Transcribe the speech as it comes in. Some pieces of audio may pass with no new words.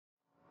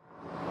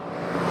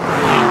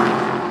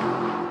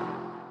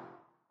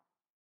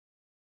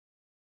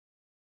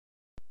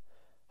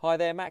Hi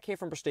there, Mac here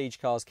from Prestige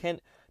Cars Kent.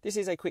 This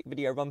is a quick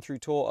video run-through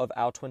tour of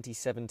our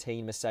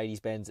 2017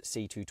 Mercedes-Benz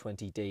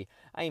C220d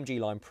AMG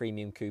line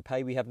premium coupe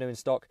we have new in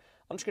stock.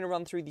 I'm just going to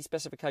run through the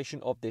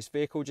specification of this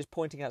vehicle, just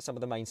pointing out some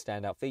of the main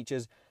standout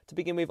features. To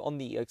begin with, on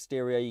the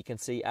exterior, you can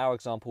see our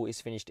example is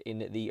finished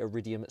in the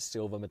iridium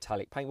silver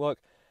metallic paintwork.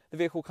 The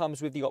vehicle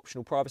comes with the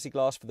optional privacy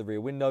glass for the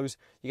rear windows.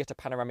 You get a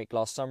panoramic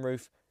glass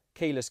sunroof,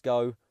 keyless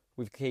go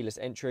with keyless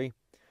entry,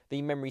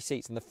 the memory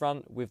seats in the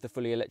front with the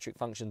fully electric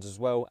functions as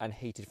well, and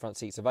heated front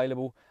seats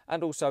available,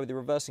 and also the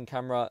reversing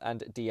camera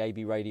and DAB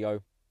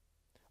radio,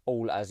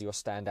 all as your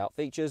standout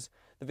features.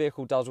 The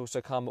vehicle does also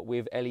come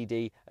with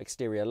LED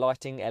exterior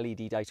lighting,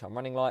 LED daytime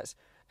running lights,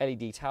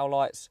 LED tail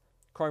lights,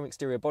 chrome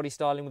exterior body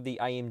styling with the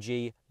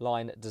AMG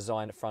line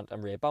design front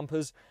and rear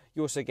bumpers.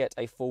 You also get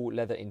a full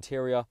leather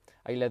interior,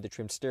 a leather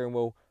trimmed steering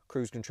wheel,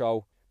 cruise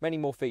control, many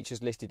more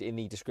features listed in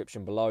the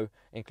description below,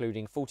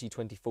 including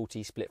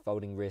 40-20-40 split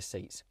folding rear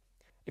seats.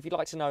 If you'd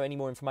like to know any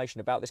more information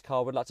about this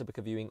car, would like to book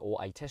a viewing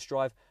or a test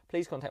drive,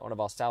 please contact one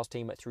of our sales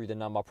team through the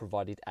number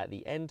provided at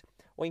the end,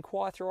 or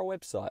inquire through our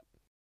website.